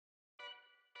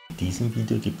diesem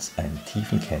Video gibt es einen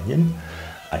tiefen Canyon,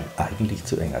 ein eigentlich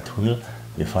zu enger Tunnel.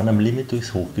 Wir fahren am Limit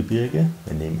durchs Hochgebirge.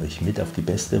 Wir nehmen euch mit auf die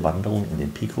beste Wanderung in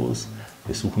den Picos.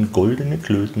 Wir suchen goldene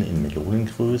Klöten in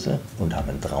Melonengröße und haben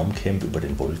ein Traumcamp über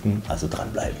den Wolken, also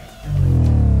dranbleiben.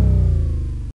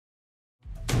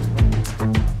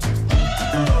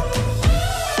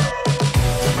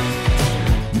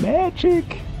 Magic!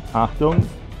 Achtung!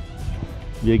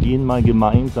 Wir gehen mal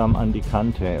gemeinsam an die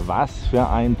Kante. Was für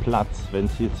ein Platz! Wenn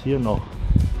es jetzt hier noch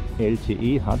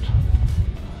LTE hat,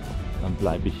 dann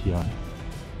bleibe ich hier.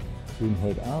 Bin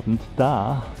heute Abend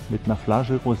da mit einer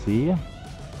Flasche Rosé.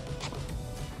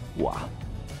 Wow,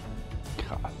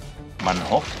 krass. Man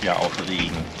hofft ja auf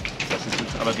Regen. Das ist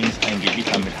jetzt allerdings ein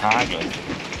Gewitter mit Hagel.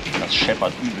 Das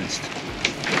scheppert übelst.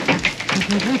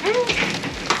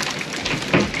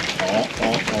 Oh, oh,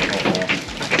 oh, oh, oh.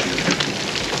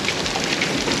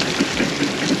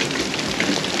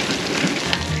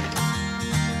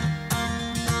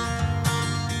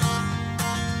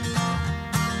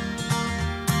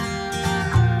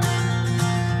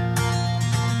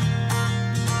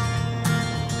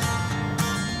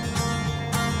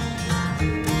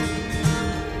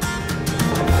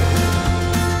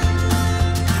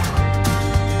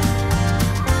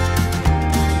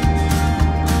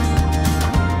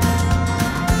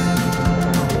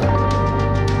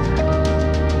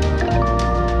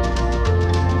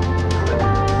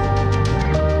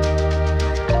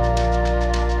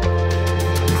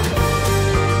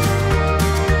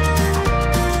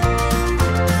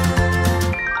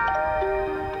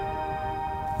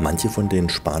 Manche von den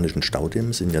spanischen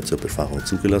Staudämmen sind ja zur Befahrung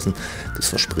zugelassen. Das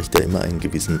verspricht ja immer einen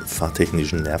gewissen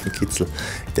fahrtechnischen Nervenkitzel.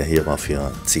 Der hier war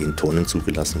für 10 Tonnen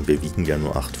zugelassen. Wir wiegen ja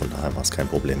nur 8, von daher war es kein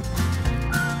Problem.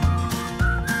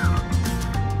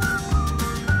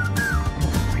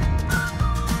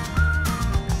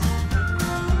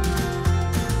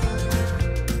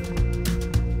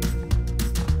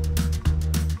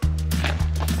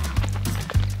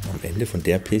 Von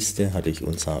der Piste hatte ich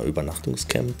unser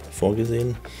Übernachtungscamp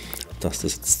vorgesehen. Dass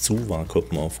das jetzt zu war,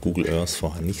 konnte man auf Google Earth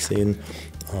vorher nicht sehen.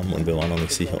 Und wir waren noch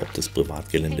nicht sicher, ob das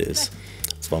Privatgelände ist.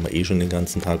 Jetzt waren wir eh schon den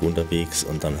ganzen Tag unterwegs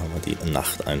und dann haben wir die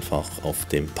Nacht einfach auf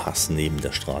dem Pass neben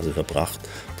der Straße verbracht.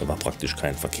 Da war praktisch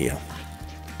kein Verkehr.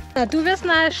 Ja, du wirst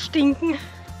mal stinken.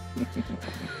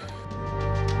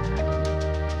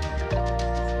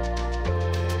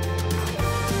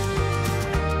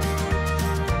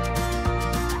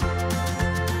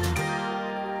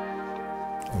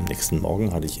 Am nächsten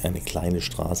Morgen hatte ich eine kleine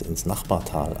Straße ins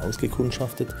Nachbartal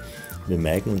ausgekundschaftet. Wir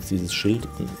merken uns dieses Schild,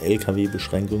 eine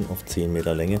LKW-Beschränkung auf 10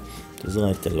 Meter Länge. Das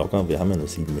reicht ja locker, wir haben ja nur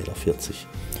 7,40 Meter.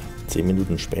 10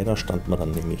 Minuten später stand man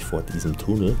dann nämlich vor diesem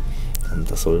Tunnel und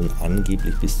da sollen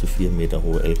angeblich bis zu 4 Meter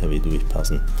hohe LKW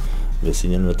durchpassen. Wir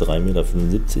sind ja nur 3,75 Meter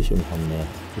und haben eine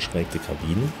geschrägte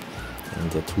Kabine.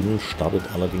 Und der Tunnel startet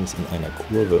allerdings in einer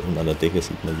Kurve und an der Decke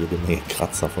sieht man jede Menge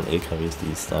Kratzer von LKWs,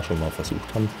 die es da schon mal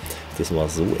versucht haben. Das war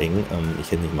so eng, ich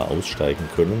hätte nicht mal aussteigen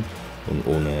können und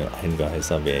ohne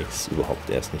Eingeheißer wäre ich es überhaupt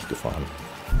erst nicht gefahren.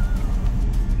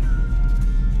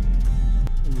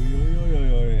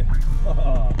 Uiuiuiui.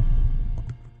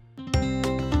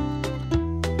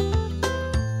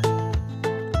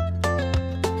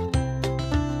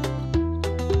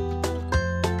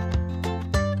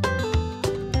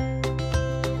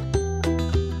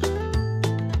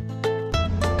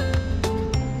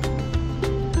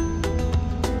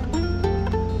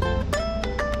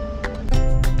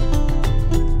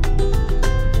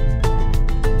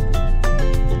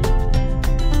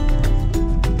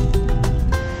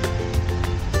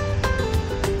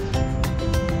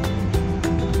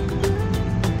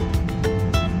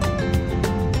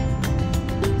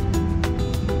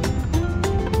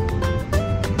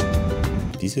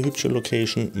 Diese hübsche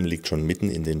Location liegt schon mitten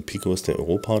in den Picos de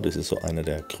Europa. Das ist so einer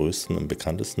der größten und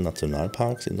bekanntesten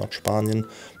Nationalparks in Nordspanien.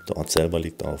 Der Ort selber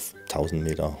liegt auf 1000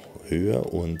 Meter Höhe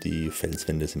und die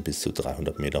Felswände sind bis zu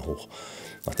 300 Meter hoch.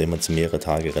 Nachdem wir jetzt mehrere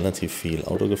Tage relativ viel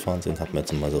Auto gefahren sind, hatten wir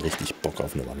jetzt mal so richtig Bock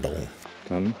auf eine Wanderung.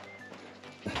 Dann.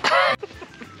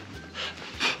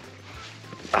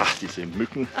 Ach, diese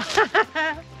Mücken.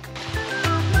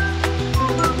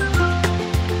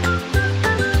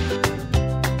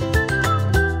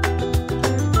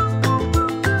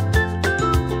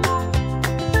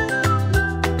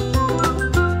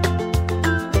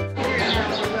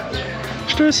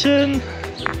 Stößchen!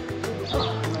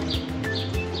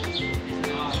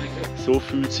 So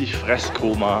fühlt sich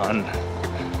Fresskoma an.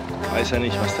 Ich weiß ja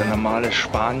nicht, was der normale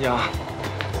Spanier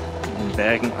in den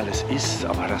Bergen alles isst,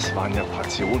 aber das waren ja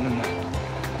Portionen.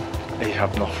 Ich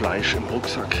habe noch Fleisch im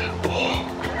Rucksack. Oh.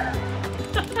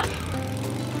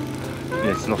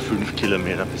 Jetzt noch 5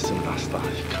 Kilometer bis zum Nationalpark.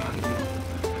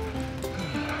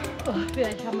 Oh,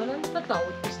 vielleicht haben wir dann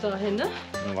verdaut bis dahin, ne?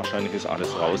 Ja, wahrscheinlich ist alles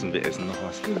raus und wir essen noch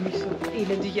was. Ich fühle mich so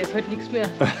elendig, ich esse heute nichts mehr.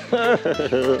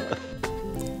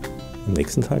 Am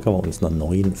nächsten Tag haben wir uns einer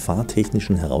neuen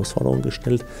fahrtechnischen Herausforderung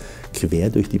gestellt. Quer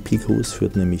durch die Picos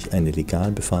führt nämlich eine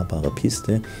legal befahrbare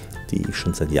Piste, die ich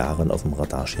schon seit Jahren auf dem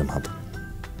Radarschirm habe.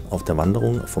 Auf der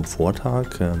Wanderung vom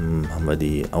Vortag haben wir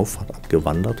die Auffahrt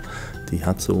abgewandert. Die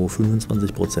hat so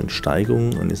 25%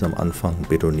 Steigung und ist am Anfang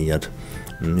betoniert.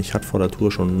 Ich hatte vor der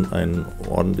Tour schon einen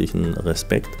ordentlichen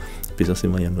Respekt. Bisher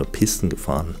sind wir ja nur Pisten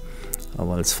gefahren.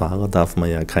 Aber als Fahrer darf man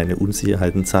ja keine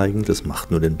Unsicherheiten zeigen, das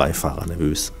macht nur den Beifahrer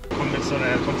nervös. Kommt jetzt so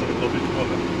eine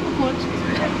Doppelkurve. Gut.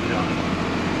 Ja.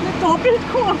 Eine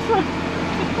Doppelkurve.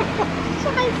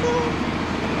 Scheiße.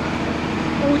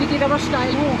 Oh, die geht aber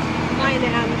steil hoch. Meine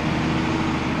Herren.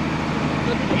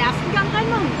 Wird den ersten Gang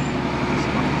reinmachen.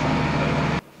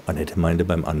 Annette meinte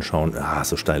beim Anschauen,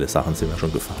 so steile Sachen sind wir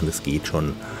schon gefahren, das geht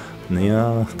schon.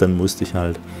 Naja, dann musste ich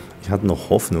halt, ich hatte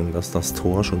noch Hoffnung, dass das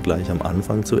Tor schon gleich am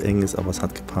Anfang zu eng ist, aber es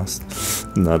hat gepasst.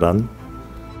 Na dann.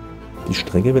 Die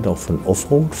Strecke wird auch von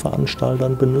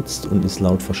Offroad-Veranstaltern benutzt und ist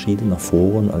laut verschiedener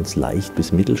Foren als leicht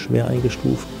bis mittelschwer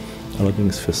eingestuft,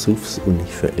 allerdings für SUVs und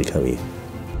nicht für LKW.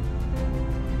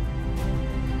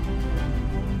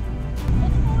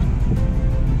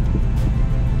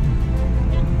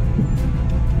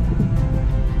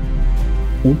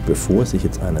 Und bevor sich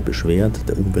jetzt einer beschwert,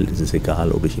 der Umwelt ist es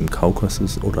egal, ob ich im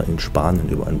Kaukasus oder in Spanien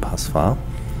über einen Pass fahre.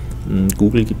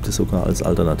 Google gibt es sogar als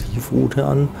Alternativroute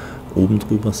an. Oben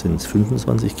drüber sind es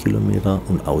 25 Kilometer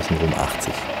und außenrum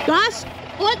 80. Das?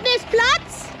 Unten ist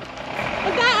Platz!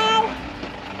 Und da auch!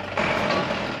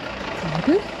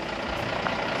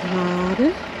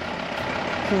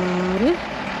 Gerade.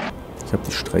 Ich habe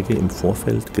die Strecke im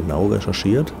Vorfeld genau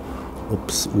recherchiert, ob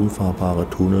es unfahrbare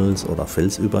Tunnels oder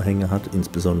Felsüberhänge hat,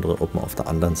 insbesondere ob man auf der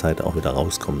anderen Seite auch wieder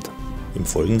rauskommt. Im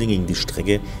Folgenden ging die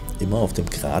Strecke immer auf dem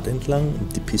Grat entlang.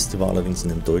 Die Piste war allerdings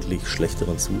in einem deutlich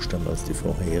schlechteren Zustand als die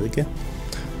vorherige.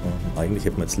 Eigentlich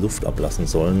hätte man jetzt Luft ablassen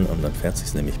sollen und dann fährt es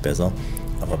sich nämlich besser.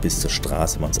 Aber bis zur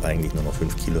Straße waren es eigentlich nur noch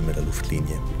 5 Kilometer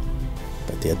Luftlinie.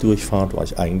 Bei der Durchfahrt war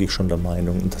ich eigentlich schon der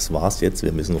Meinung, das war's jetzt,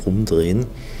 wir müssen rumdrehen.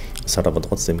 Es hat aber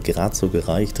trotzdem gerade so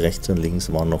gereicht, rechts und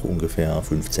links waren noch ungefähr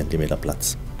 5 cm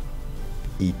Platz.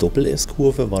 Die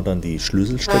Doppel-S-Kurve war dann die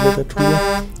Schlüsselstelle der Tour.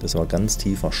 Das war ganz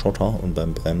tiefer Schotter und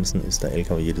beim Bremsen ist der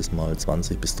LKW jedes Mal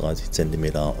 20 bis 30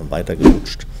 cm weiter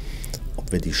gerutscht.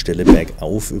 Ob wir die Stelle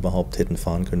bergauf überhaupt hätten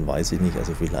fahren können, weiß ich nicht.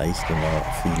 Also vielleicht, wenn wir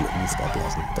viel Luft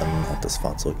ablassen, dann hat das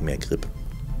Fahrzeug mehr Grip.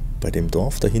 Bei dem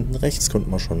Dorf da hinten rechts konnte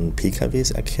man schon PKWs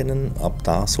erkennen. Ab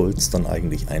da soll es dann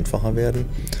eigentlich einfacher werden.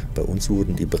 Bei uns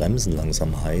wurden die Bremsen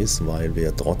langsam heiß, weil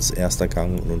wir trotz erster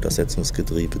Gang und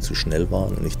Untersetzungsgetriebe zu schnell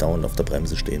waren und ich dauernd auf der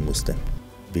Bremse stehen musste.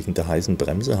 Wegen der heißen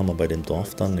Bremse haben wir bei dem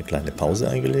Dorf dann eine kleine Pause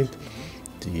eingelegt.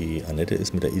 Die Annette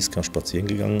ist mit der Iska spazieren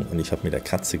gegangen und ich habe mit der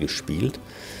Katze gespielt.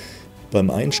 Beim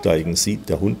Einsteigen sieht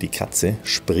der Hund die Katze,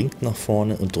 springt nach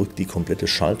vorne und drückt die komplette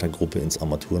Schaltergruppe ins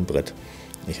Armaturenbrett.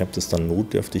 Ich habe das dann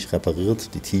notdürftig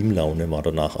repariert, die Teamlaune war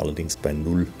danach allerdings bei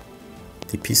 0.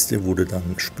 Die Piste wurde dann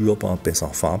spürbar besser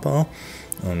fahrbar.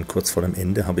 Und kurz vor dem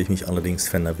Ende habe ich mich allerdings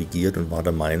vernavigiert und war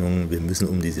der Meinung, wir müssen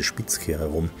um diese Spitzkehre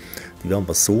rum. Die war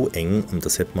aber so eng und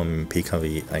das hätte man mit dem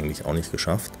PKW eigentlich auch nicht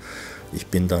geschafft. Ich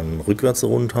bin dann rückwärts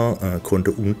runter,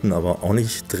 konnte unten aber auch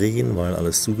nicht drehen, weil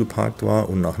alles zugeparkt war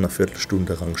und nach einer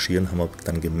Viertelstunde Rangieren haben wir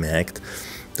dann gemerkt,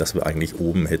 dass wir eigentlich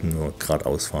oben hätten nur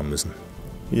geradeaus fahren müssen.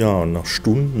 Ja, nach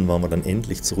Stunden waren wir dann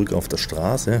endlich zurück auf der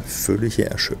Straße, völlige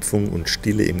Erschöpfung und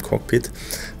Stille im Cockpit.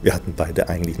 Wir hatten beide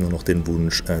eigentlich nur noch den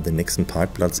Wunsch, den nächsten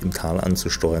Parkplatz im Tal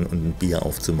anzusteuern und ein Bier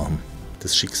aufzumachen.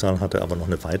 Das Schicksal hatte aber noch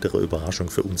eine weitere Überraschung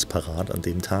für uns parat an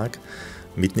dem Tag.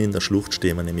 Mitten in der Schlucht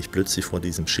stehen wir nämlich plötzlich vor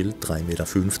diesem Schild 3,50 Meter,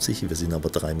 wir sind aber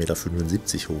 3,75 Meter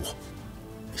hoch.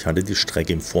 Ich hatte die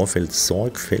Strecke im Vorfeld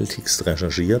sorgfältigst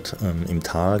recherchiert. Im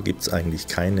Tal gibt es eigentlich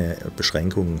keine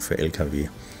Beschränkungen für LKW.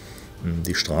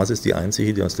 Die Straße ist die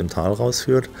einzige, die aus dem Tal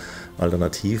rausführt.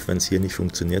 Alternativ, wenn es hier nicht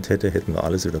funktioniert hätte, hätten wir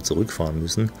alles wieder zurückfahren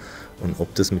müssen. Und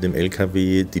ob das mit dem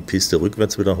LKW die Piste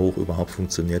rückwärts wieder hoch überhaupt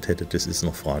funktioniert hätte, das ist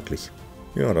noch fraglich.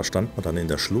 Ja, da stand man dann in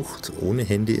der Schlucht, ohne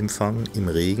Handyempfang, im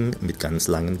Regen, mit ganz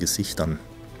langen Gesichtern.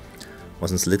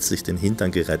 Was uns letztlich den Hintern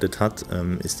gerettet hat,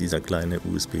 ist dieser kleine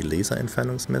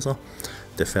USB-Laser-Entfernungsmesser.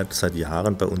 Der fährt seit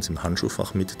Jahren bei uns im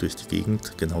Handschuhfach mit durch die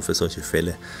Gegend, genau für solche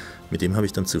Fälle. Mit dem habe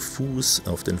ich dann zu Fuß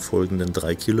auf den folgenden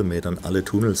 3 Kilometern alle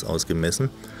Tunnels ausgemessen.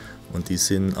 Und die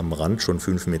sind am Rand schon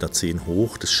 5,10 Meter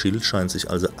hoch. Das Schild scheint sich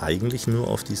also eigentlich nur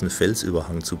auf diesen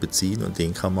Felsüberhang zu beziehen und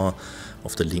den kann man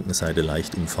auf der linken Seite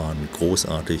leicht umfahren.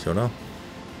 Großartig, oder?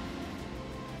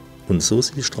 Und so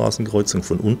sieht die Straßenkreuzung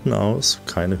von unten aus.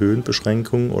 Keine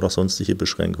Höhenbeschränkung oder sonstige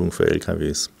Beschränkung für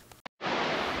LKWs.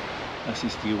 Das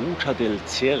ist die Ruta del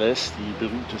Ceres, die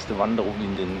berühmteste Wanderung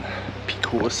in den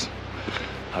Picos.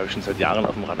 Habe ich schon seit Jahren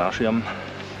auf dem Radarschirm.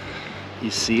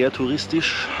 Ist sehr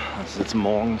touristisch. Es ist jetzt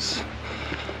morgens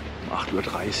um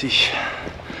 8:30 Uhr.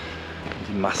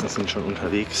 Die Massen sind schon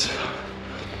unterwegs.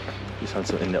 Bis halt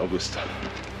so Ende August.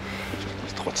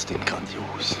 Ist trotzdem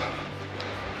grandios.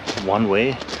 One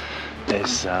Way.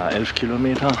 Es ist 11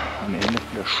 Kilometer. Am Ende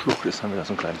der Schlucht ist dann wieder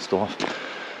so ein kleines Dorf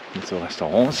mit so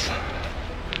Restaurants.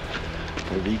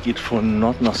 Der Weg geht von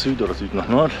Nord nach Süd oder Süd nach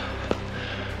Nord.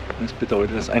 Das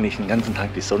bedeutet, dass eigentlich den ganzen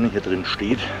Tag die Sonne hier drin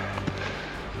steht.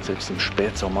 Selbst im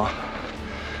Spätsommer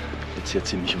wird es hier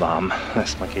ziemlich warm.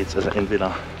 Erstmal geht es also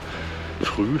entweder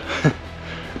früh,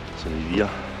 so wie wir,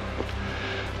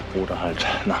 oder halt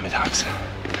nachmittags.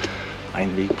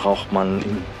 Einen Weg braucht man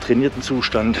im trainierten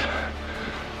Zustand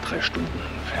 3 Stunden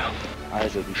ungefähr.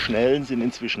 Also die Schnellen sind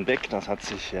inzwischen weg, das hat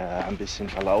sich ein bisschen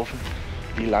verlaufen.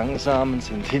 Die Langsamen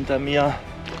sind hinter mir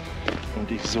und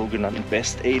die sogenannten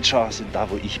Best Ager sind da,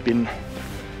 wo ich bin.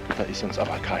 Da ist uns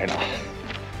aber keiner.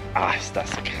 Ah, ist das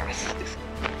krass. Ist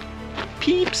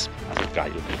Pieps. Also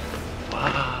geil. Wow.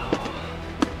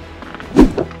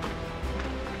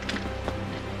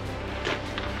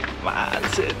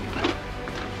 Wahnsinn.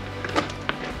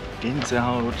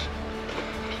 Gänsehaut.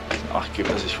 Ach, gib,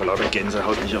 dass ich vor lauter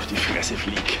Gänsehaut nicht auf die Fresse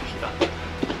fliege. Hier.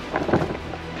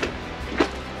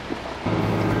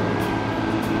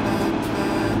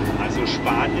 Also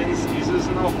Spaniens ist es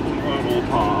noch und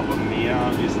Europa, aber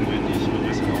mehr wissen wir nicht. Und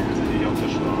wir sind offensichtlich auf der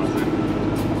Straße.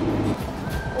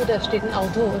 Oh, da steht ein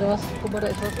Auto oder was? Guck mal, da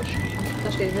ist was.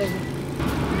 Da steht welche.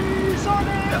 Die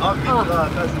Sonne! Ach,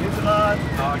 Windrad, das Windrad!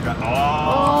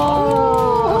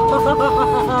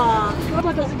 Guck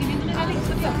mal, da sind die Windräder links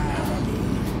von dir.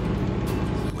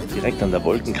 Direkt an der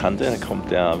Wolkenkante, da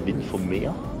kommt der Wind vom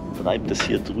Meer, treibt es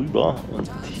hier drüber und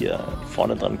hier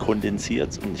vorne dran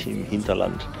kondensiert und im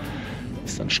Hinterland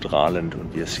ist dann strahlend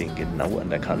und wir stehen genau an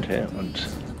der Kante und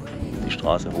die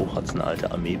Straße hoch hat eine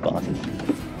alte Armeebasis.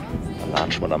 Da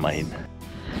latschen wir da mal hin.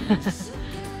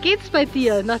 Geht's bei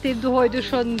dir, nachdem du heute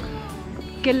schon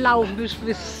gelaufen bist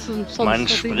bis zum Sonntag? Man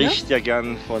spricht ja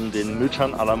gern von den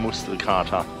Müttern aller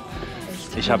Muskelkater.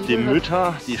 Ich habe die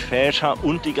Mütter, die Väter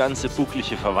und die ganze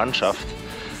bucklige Verwandtschaft.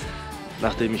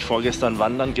 Nachdem ich vorgestern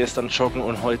wandern, gestern joggen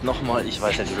und heute nochmal, ich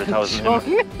weiß nicht, wie viele tausend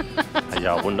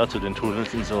ja, runter zu den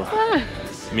Tunnels und so.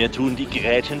 Mir tun die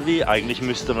Gräten weh. Eigentlich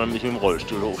müsste man mich mit dem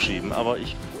Rollstuhl hochschieben, aber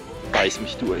ich beiß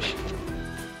mich durch.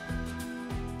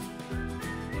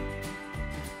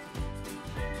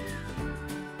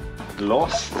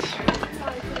 Lost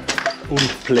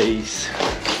und Place.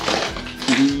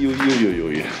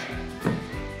 Uiuiuiui.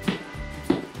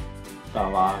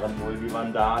 Da waren wohl die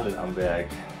Vandalen am Werk.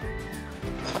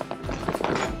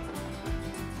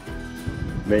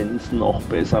 Wenn es noch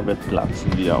besser wird,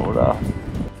 platzen wir, oder?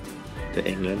 Der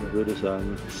Engländer würde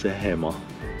sagen, the hammer.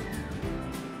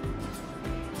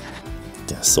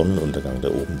 Der Sonnenuntergang da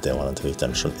oben, der war natürlich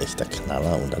dann schon echter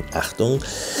Knaller. Und dann Achtung,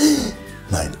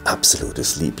 mein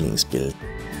absolutes Lieblingsbild.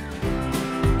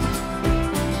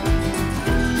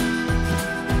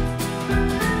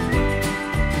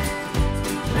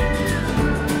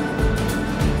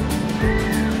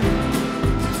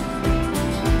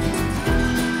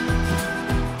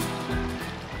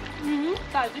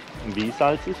 Wie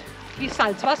salzig? Wie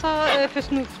Salzwasser fürs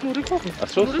Nudelkochen. Ach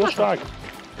so, so stark.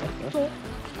 So,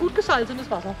 gut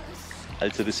gesalzenes Wasser.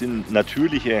 Also das sind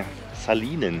natürliche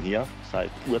Salinen hier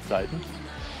seit Urzeiten.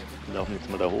 Wir laufen jetzt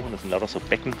mal da hoch und das sind lauter so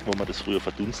Becken, wo man das früher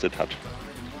verdunstet hat.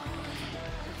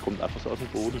 Kommt einfach so aus dem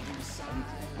Boden.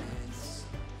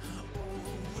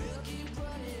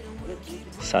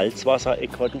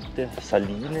 Salzwasser-Äquadukte,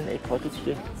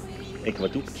 Salinen-Äquadukte,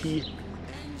 Äquadukti.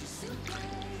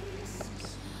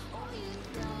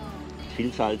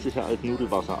 Viel salziger als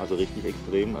Nudelwasser, also richtig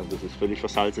extrem. Also das ist völlig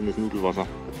versalzenes Nudelwasser.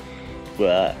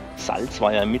 Salz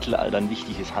war ja im Mittelalter ein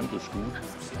wichtiges Handelsgut.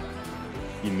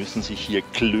 Die müssen sich hier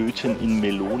Klöten in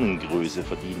Melonengröße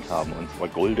verdient haben, und zwar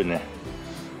goldene.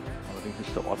 Allerdings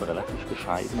ist der Ort relativ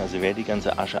bescheiden. Also wer die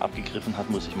ganze Asche abgegriffen hat,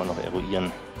 muss sich mal noch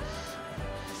eruieren.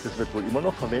 Das wird wohl immer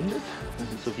noch verwendet. Das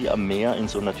ist so wie am Meer in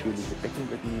so natürliche Becken,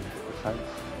 wird das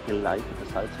geleitetes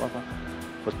Salzwasser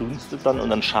verdunstet dann und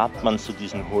dann schabt man zu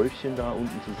diesen Häufchen da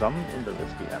unten zusammen und dann wird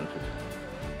es geerntet.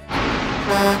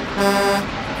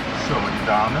 So, die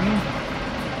Damen.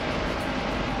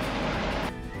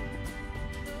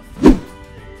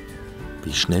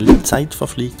 Wie schnell die Zeit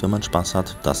verfliegt, wenn man Spaß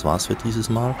hat. Das war's für dieses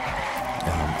Mal.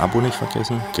 Abo nicht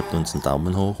vergessen, gebt uns einen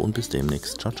Daumen hoch und bis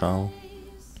demnächst. Ciao, ciao.